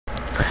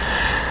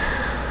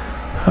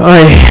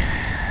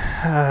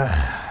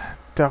Hi,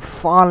 the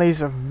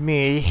follies of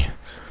me.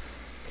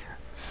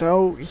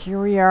 So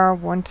here we are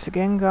once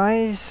again,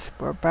 guys.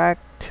 We're back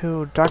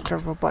to Dr.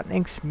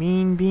 Robotnik's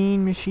Mean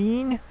Bean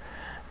Machine.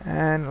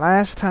 And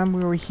last time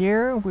we were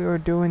here, we were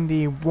doing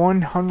the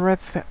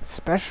 100th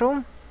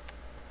special.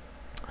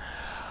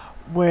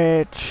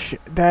 Which,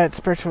 that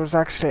special is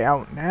actually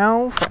out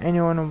now for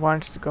anyone who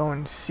wants to go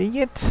and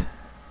see it.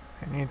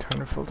 I need to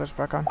turn the filters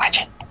back on.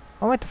 Watch it.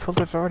 Oh wait, the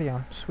filter's already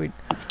on. Sweet.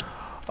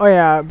 Oh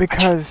yeah,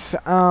 because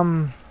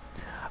I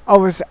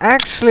was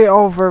actually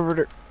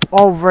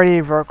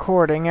already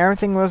recording.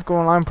 Everything was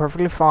going on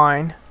perfectly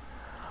fine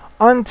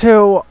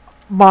until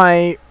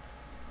I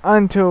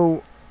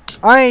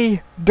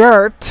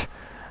derped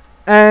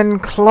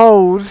and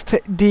closed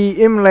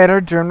the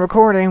emulator during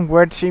recording,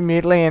 which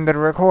immediately ended the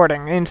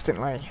recording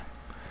instantly.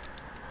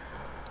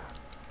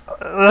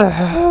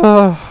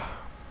 The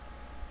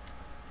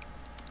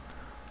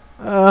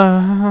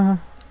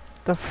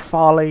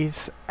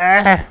follies.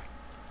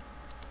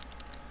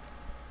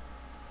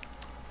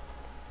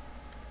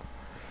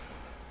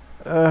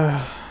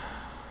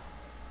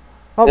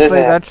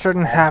 Hopefully that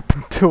shouldn't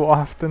happen too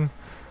often.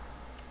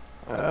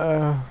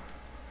 But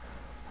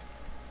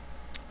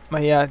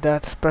yeah,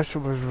 that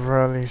special was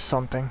really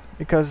something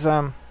because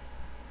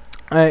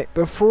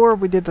before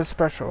we did the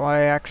special, I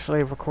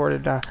actually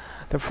recorded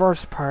the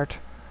first part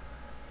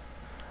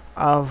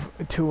of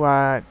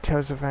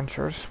Tales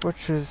Adventures,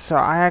 which is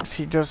I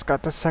actually just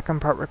got the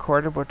second part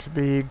recorded, which will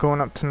be going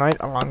up tonight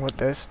along with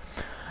this.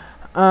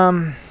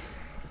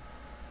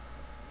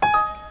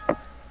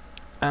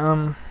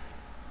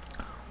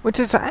 Which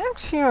is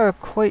actually a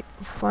quite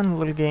fun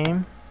little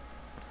game,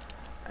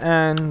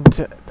 and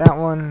that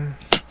one.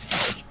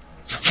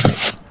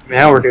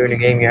 Now we're doing a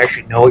game you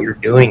actually know what you're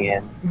doing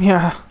in.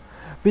 Yeah,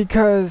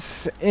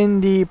 because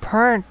in the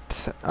part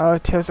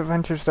of Tales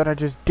Adventures that I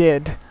just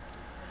did,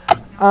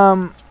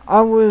 I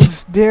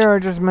was there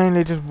just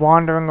mainly just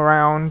wandering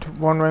around,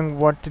 wondering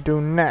what to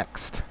do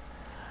next,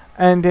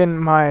 and then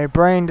my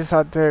brain just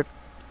started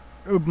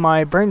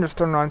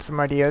on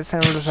some ideas,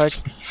 and it was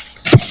like,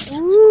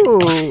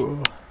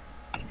 ooh.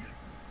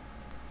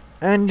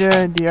 And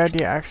the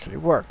idea actually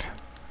worked.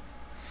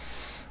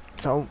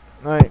 So,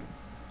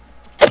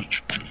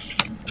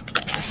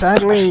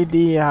 sadly,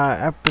 the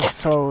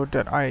episode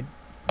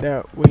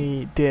that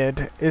we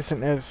did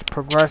isn't as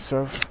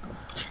progressive,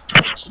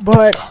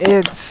 but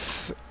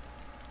it's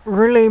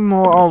really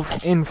more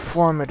of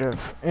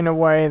informative in a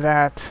way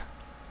that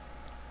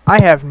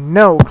I have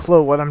no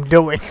clue what I'm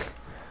doing.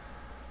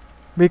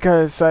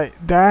 Because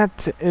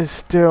that is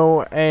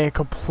still a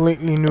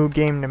completely new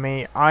game to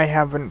me. I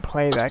haven't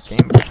played that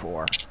game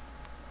before.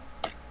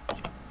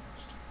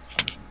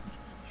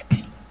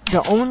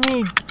 The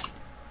only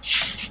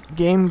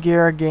Game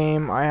Gear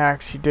game I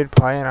actually did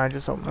play, and I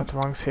just opened up the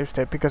wrong save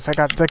state because I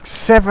got like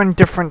 7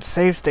 different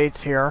save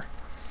states here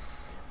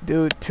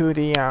due to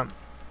the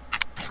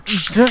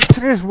just to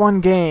this one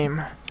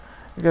game.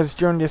 Because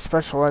during this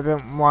special I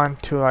didn't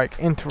want to like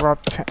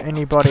interrupt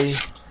anybody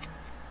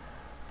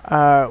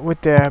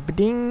with the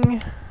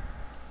ding,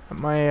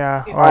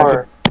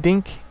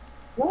 dink.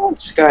 Well,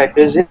 Skype,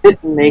 does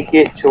it make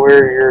it to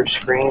where your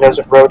screen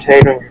doesn't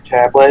rotate on your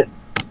tablet?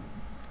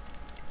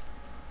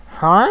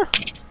 Huh?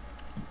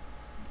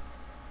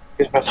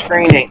 Because my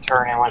screen ain't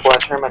turning. Like when I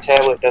turn my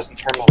tablet, it doesn't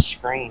turn my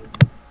screen.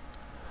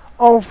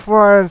 Oh,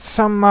 for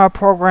some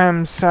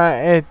programs,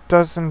 it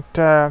doesn't.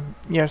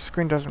 Yeah,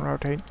 screen doesn't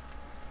rotate.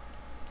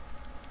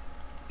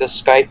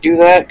 Does Skype do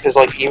that? Because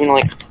like even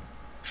like.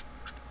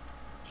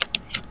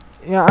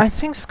 Yeah, I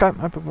think Skype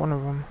might be one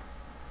of them.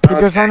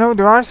 Because I know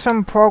there are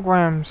some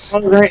programs. Oh,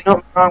 there ain't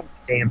nothing wrong with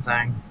the damn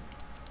thing.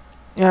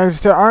 Yeah,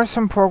 there are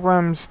some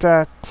programs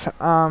that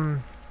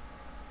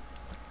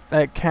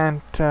that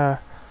can't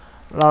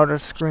allow the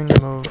screen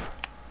to move.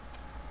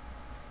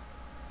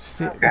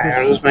 See, Okay,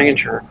 I was just making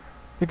sure.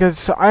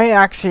 Because I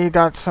actually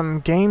got some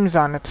games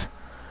on it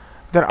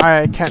that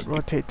I can't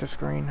rotate the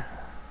screen.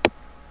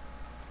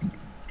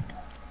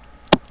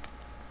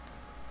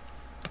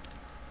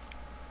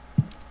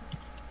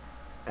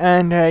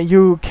 And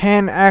you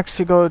can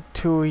actually go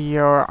to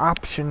your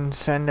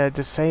options and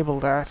disable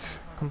that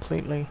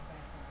completely.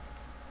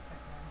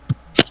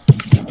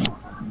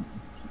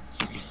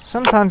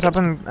 Sometimes I've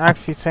been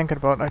actually thinking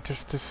about like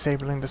just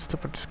disabling the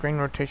stupid screen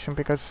rotation,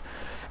 because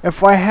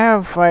if I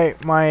have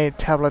my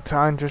tablet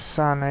on just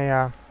on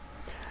a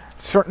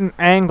certain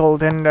angle,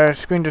 then the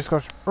screen just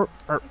goes.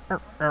 It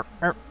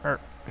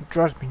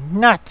drives me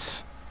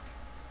nuts.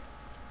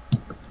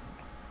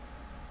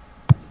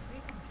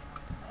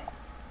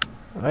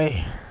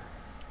 Hey.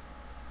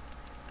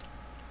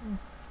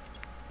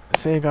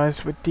 See,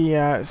 guys, with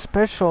the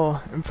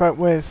special, in fact,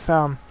 with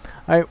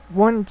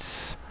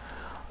once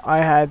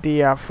I had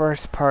the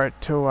first part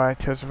to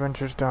Tales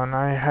Adventures done,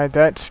 I had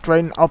that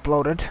straight and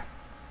uploaded.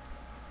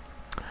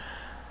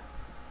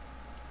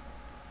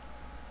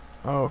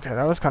 Okay,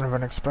 that was kind of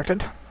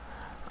unexpected.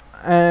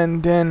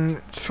 And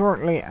then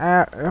shortly,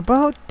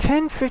 about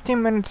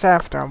 10-15 minutes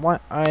after, I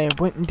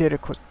went and did a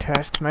quick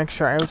test to make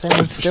sure everything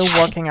was still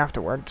working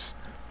afterwards.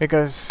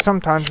 Because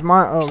sometimes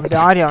the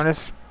audio on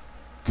this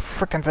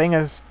frickin' thing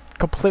is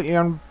completely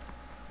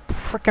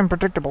frickin'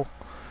 predictable.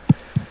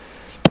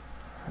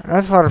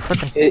 That's a lot of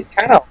frickin'. It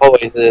kind of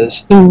always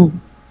is.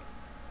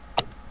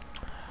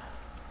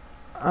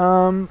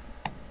 Oh,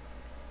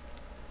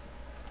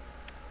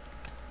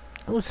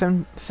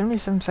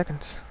 77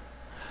 seconds.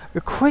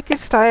 The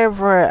quickest I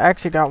ever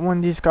actually got one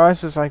of these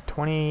guys was like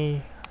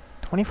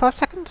 25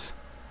 seconds?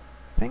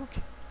 I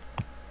think.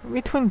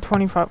 Between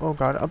 25, oh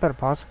god, I better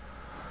pause.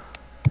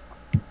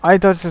 I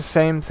does the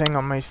same thing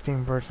on my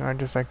Steam version. I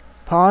just like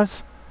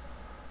pause.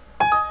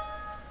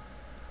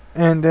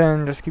 And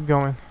then just keep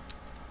going.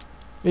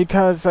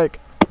 Because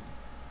like,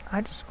 I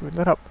just screwed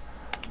that up.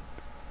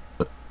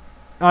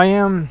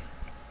 I'll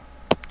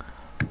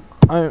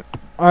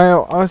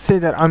say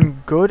that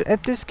I'm good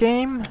at this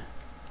game,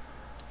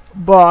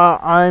 but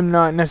I'm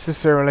not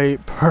necessarily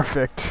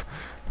perfect.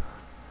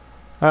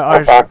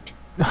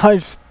 I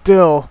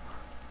still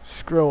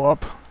screw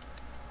up.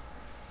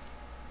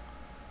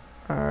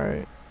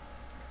 Alright.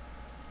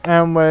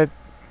 And with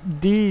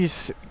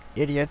these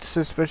idiots,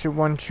 especially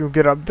once you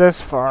get up this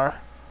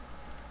far,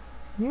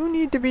 you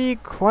need to be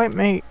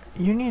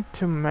you need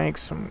to make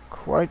some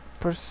quite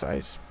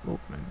precise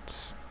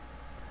movements.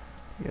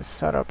 Your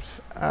setups.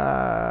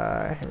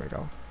 Here we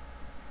go.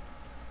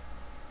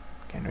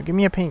 Okay, now give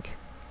me a pink.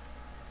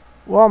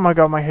 Oh my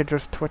god, my head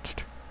just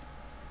twitched.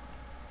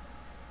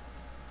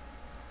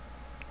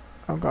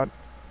 Oh god.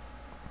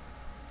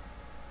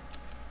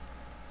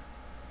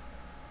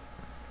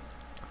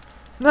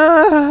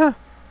 No!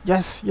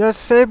 Yes, yes,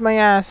 save my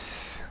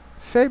ass.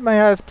 Save my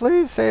ass,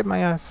 please save my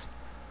ass.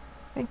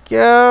 Thank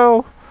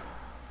you.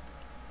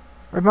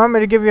 Remind me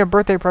to give you a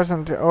birthday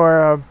present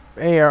or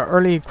a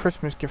early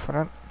Christmas gift for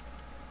that.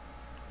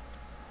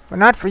 But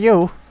not for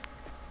you.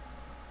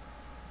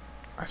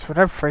 That's what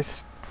that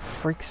phrase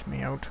freaks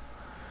me out.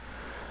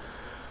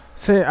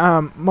 Say,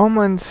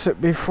 moments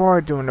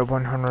before doing the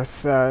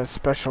 100th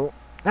special.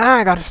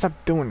 I gotta stop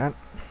doing that.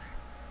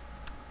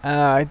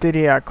 I did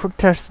a quick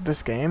test of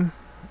this game.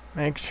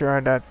 Make sure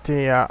that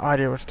the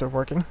audio was still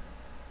working.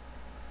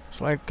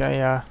 It's like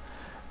a,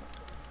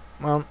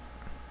 well,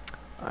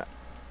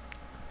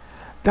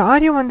 the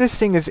audio on this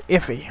thing is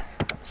iffy.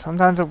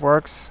 Sometimes it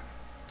works.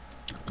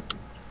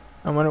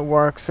 And when it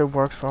works for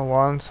a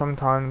while, and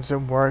sometimes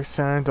it works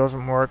and it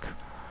doesn't work.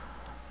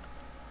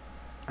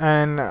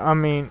 And I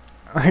mean,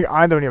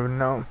 I don't even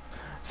know.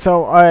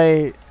 So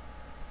I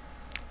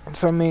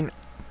mean,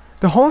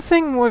 the whole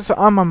thing was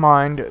on my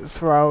mind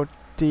throughout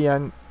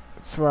the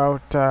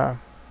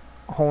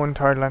whole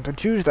entire length of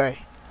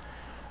Tuesday,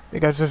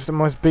 because it's the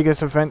most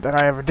biggest event that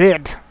I ever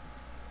did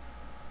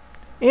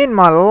in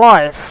my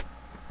life.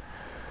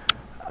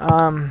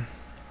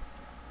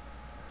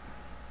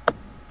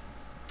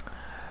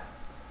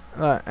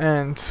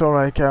 And so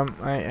like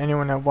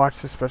anyone that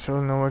watched the special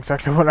will know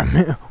exactly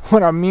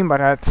what I mean by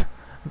that.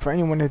 And for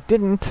anyone that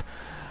didn't,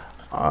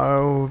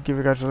 I'll give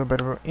you guys a little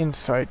bit of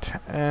insight.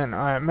 And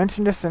I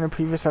mentioned this in a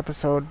previous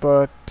episode,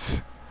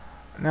 but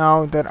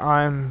now that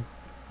I'm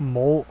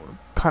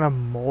kind of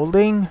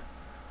molding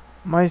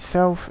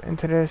myself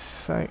into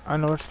this, I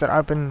noticed that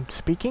I've been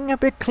speaking a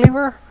bit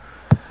clearer.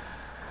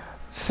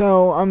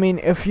 So I mean,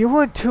 if you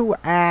were to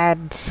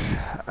add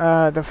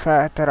the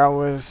fact that I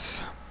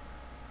was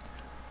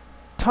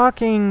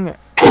talking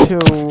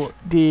to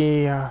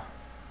the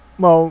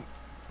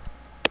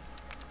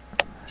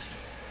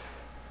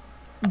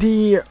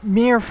the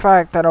mere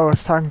fact that I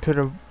was talking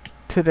to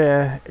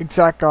the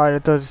exact guy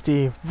that does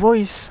the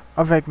voice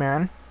of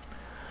Eggman,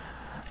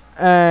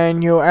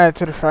 and you add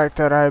to the fact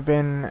that I've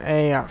been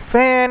a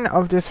fan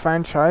of this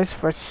franchise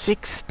for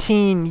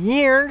 16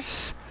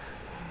 years,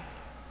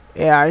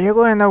 yeah, you're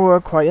going to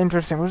have quite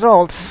interesting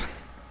results.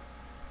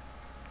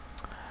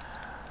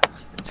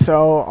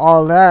 So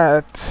all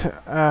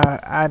that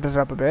added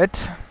up a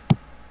bit,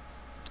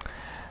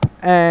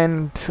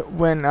 and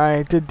when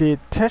I did the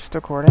test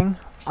recording,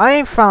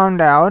 I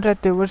found out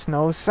that there was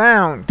no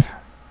sound.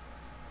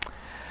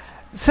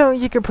 So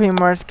you can pretty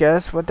much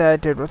guess what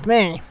that did with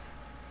me.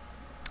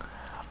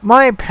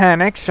 My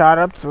panic shot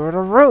up through the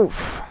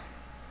roof.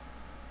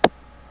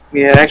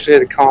 Yeah, I actually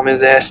had to calm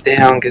his ass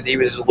down because he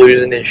was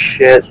losing his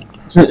shit.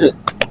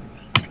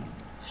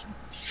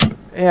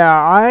 Yeah,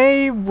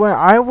 I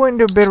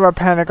went into a bit of a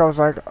panic. I was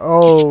like,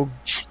 oh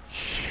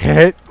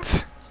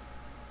shit.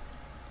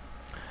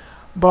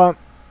 But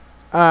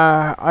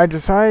I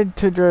decided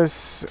to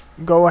just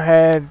go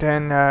ahead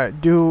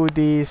and do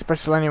the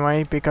special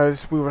anyway,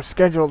 because we were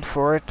scheduled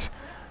for it,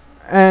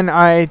 and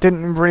I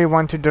didn't really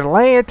want to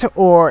delay it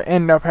or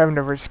end up having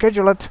to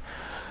reschedule it.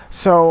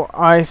 So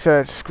I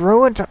said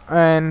screw it,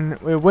 and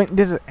we went and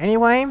did it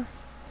anyway.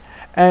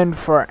 And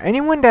for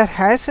anyone that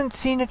hasn't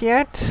seen it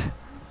yet,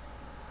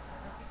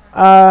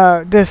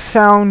 the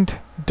sound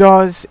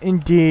does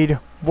indeed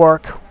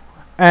work,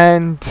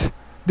 and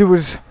there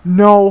was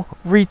no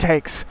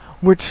retakes,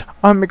 which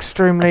I'm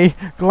extremely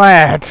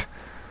glad.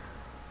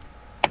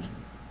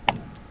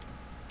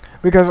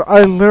 because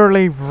I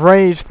literally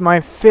raised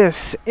my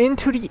fists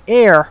into the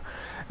air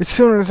as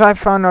soon as I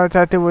found out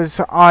that there was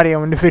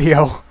audio in the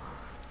video.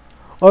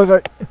 I was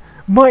like,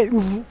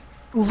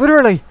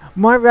 literally,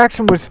 my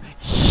reaction was,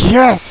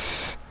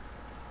 yes!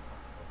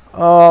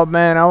 Oh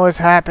man, I was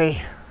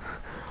happy.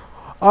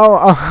 Oh,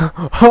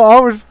 I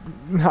was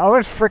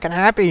freaking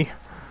happy.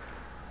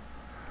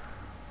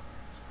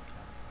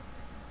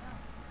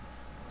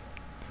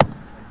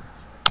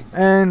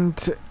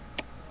 And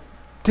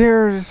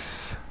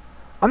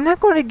I'm not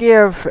going to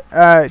give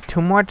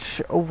too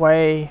much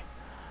away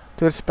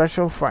to the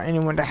special for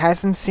anyone that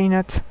hasn't seen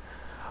it,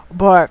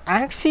 but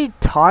actually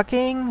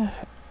talking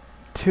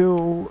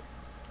to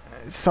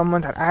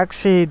someone that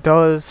actually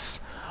does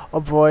a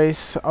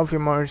voice of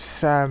your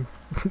most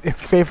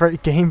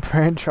favorite game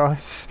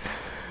franchise,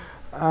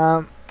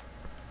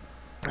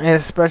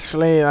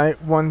 especially like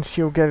once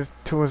you get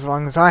to as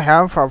long as I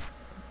have, for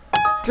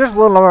just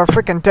a little over a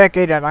freaking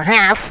decade and a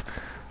half.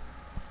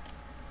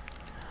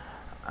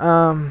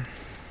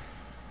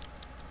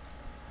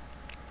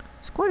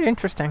 It's quite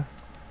interesting.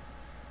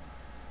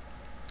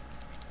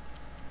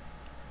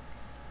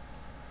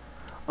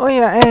 Oh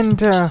yeah,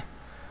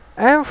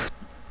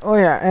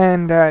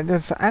 and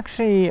there's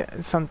actually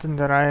something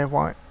that I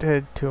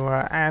wanted to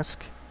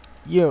ask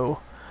you.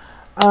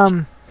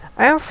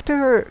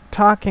 After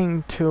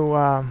talking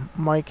to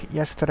Mike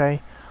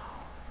yesterday,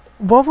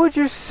 what would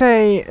you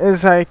say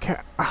is like,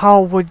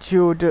 how would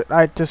you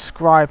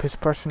describe his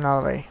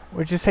personality?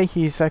 Would you say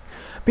he's like,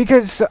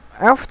 because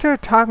after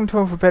talking to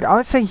him for a bit, I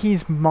would say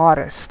he's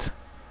modest.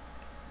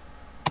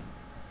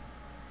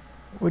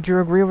 Would you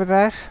agree with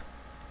that?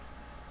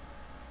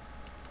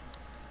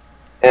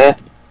 Yeah.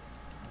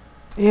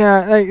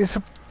 Yeah, like,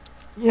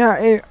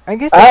 I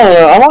guess. I don't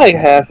know. I'm like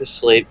half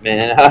asleep,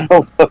 man. I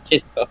don't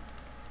fucking know.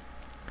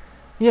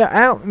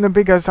 Yeah,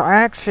 because I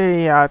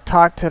actually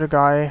talked to the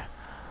guy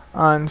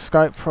on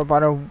Skype for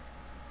about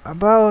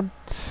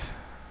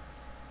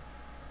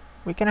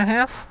week and a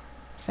half,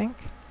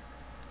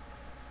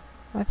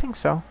 I think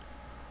so.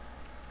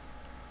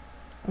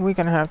 A week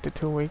and a half to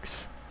 2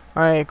 weeks.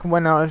 Like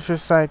when I was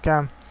just like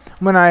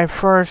when I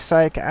first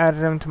like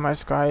added him to my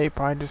Skype,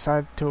 I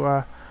decided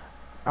to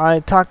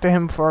I talked to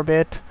him for a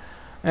bit,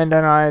 and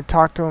then I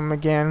talked to him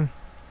again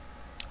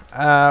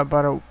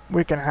about a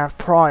week and a half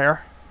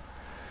prior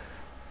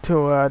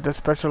to the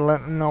special, let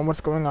him know what's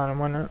going on and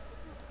whatnot.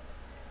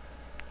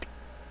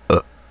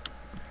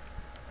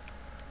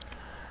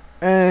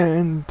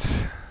 And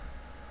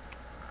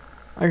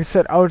like I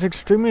said, I was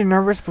extremely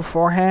nervous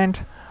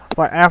beforehand,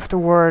 but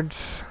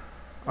afterwards,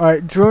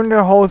 during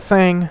the whole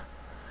thing,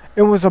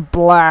 it was a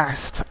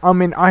blast. I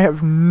mean, I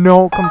have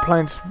no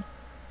complaints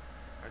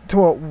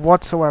to it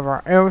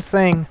whatsoever.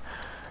 Everything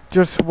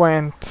just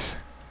went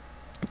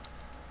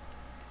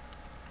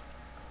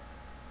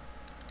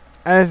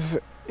as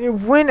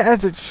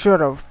it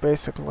should have,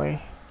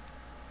 basically.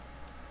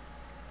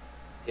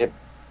 Yep.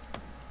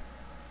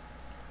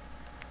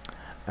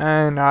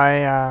 And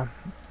I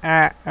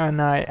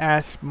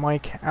asked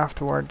Mike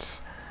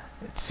afterwards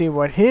to see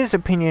what his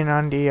opinion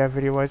on the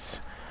video was,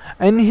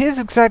 and his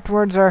exact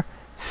words are,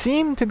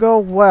 "Seemed to go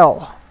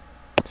well."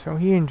 So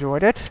he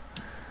enjoyed it.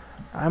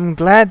 I'm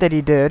glad that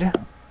he did.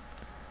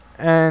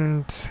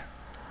 And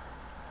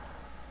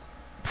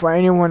for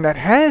anyone that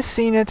has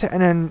seen it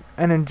and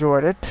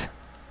enjoyed it,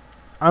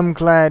 I'm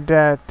glad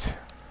that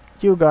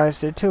you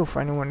guys did too,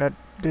 for anyone that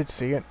did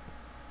see it.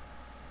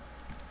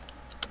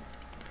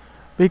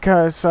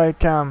 Because,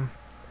 like,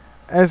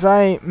 as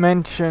I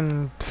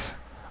mentioned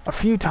a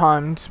few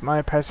times in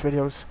my past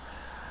videos,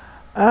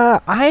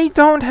 I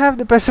don't have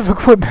the best of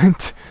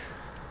equipment.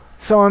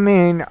 So, I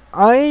mean,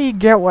 I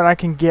get what I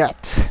can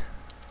get.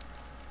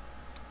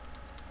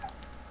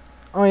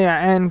 Oh yeah,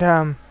 and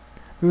there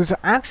was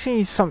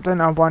actually something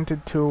I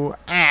wanted to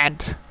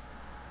add,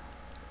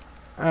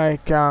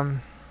 like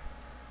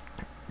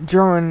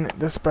during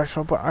the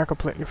special, but I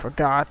completely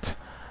forgot,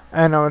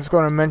 and I was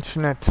going to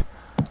mention it,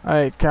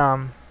 like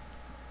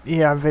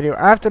video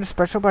after the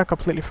special, but I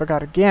completely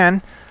forgot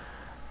again.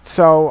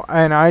 So,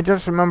 and I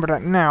just remembered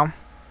it now,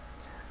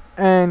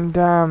 and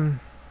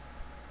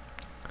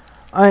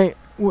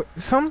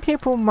some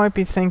people might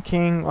be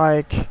thinking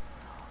like,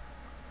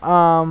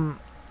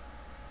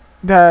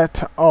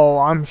 that, oh,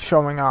 I'm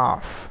showing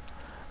off,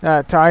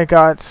 that I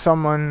got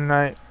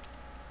someone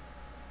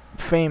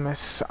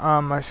famous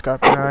on my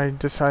Skype and I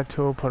decided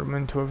to put them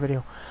into a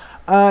video.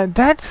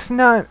 That's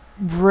not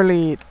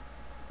really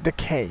the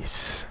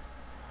case.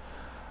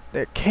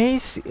 The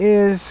case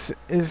is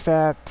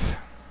that,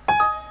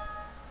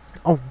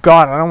 oh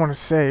god, I don't want to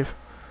save.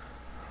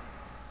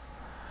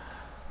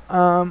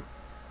 I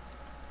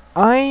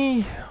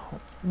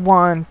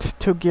want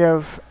to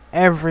give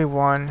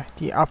everyone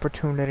the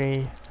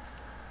opportunity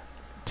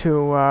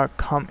to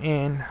come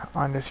in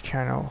on this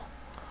channel.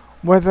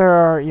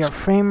 Whether you're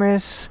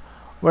famous,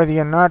 whether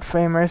you're not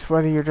famous,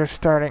 whether you're just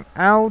starting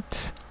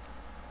out,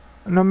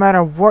 no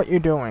matter what you're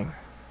doing,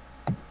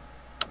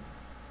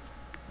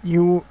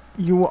 you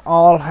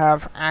all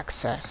have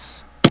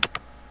access.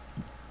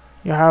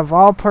 You have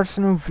all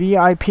personal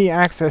VIP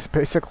access,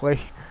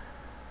 basically.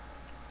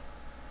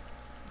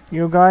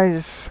 You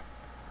guys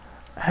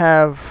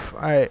have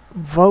a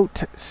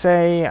vote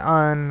say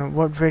on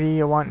what video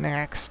you want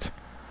next.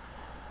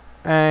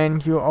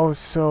 And you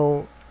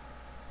also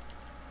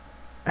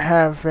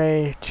have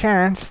a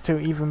chance to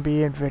even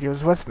be in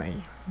videos with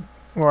me.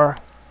 Or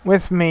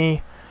with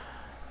me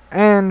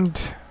and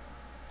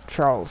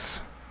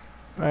Charles.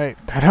 Right,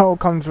 that all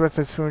comes with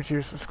as soon as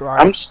you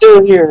subscribe. I'm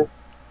still here.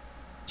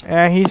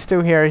 Yeah, he's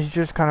still here. He's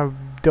just kind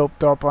of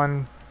doped up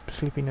on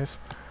sleepiness.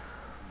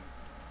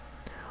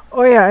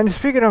 Oh yeah, and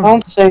speaking of...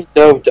 Don't say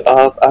doped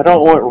up. I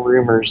don't want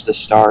rumors to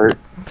start.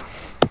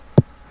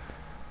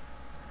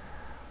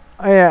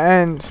 Oh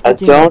yeah, and I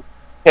speaking don't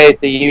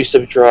hate the use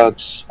of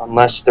drugs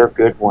unless they're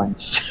good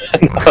ones.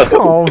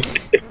 Oh,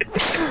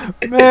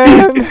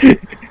 man.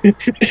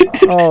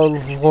 Oh,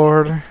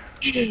 Lord.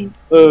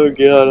 Oh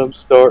god,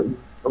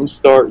 I'm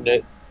starting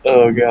it.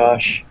 Oh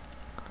gosh.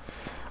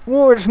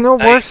 Well, it's no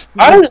worse.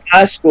 I was in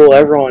high school,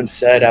 everyone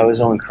said I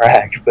was on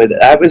crack, but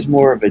that was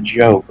more of a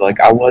joke. Like,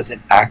 I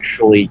wasn't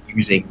actually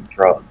using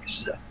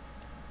drugs.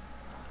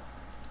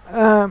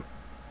 Um.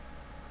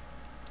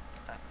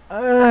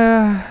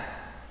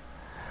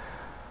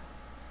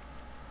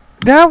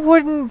 That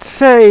wouldn't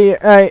say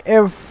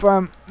if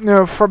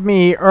no, for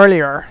me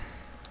earlier.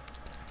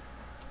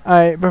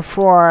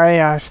 Before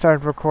I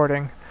started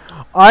recording.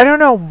 I don't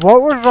know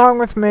what was wrong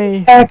with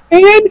me. Man,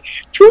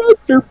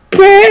 drugs are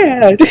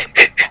bad.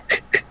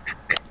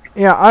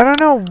 Yeah, I don't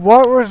know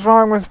what was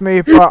wrong with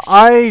me, but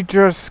I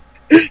was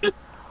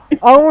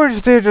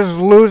there just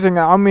losing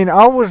it. I mean,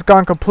 I was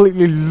gone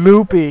completely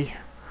loopy.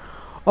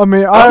 I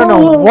mean, I don't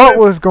know what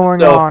was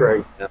going on.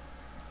 Right now.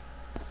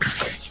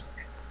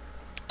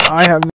 I have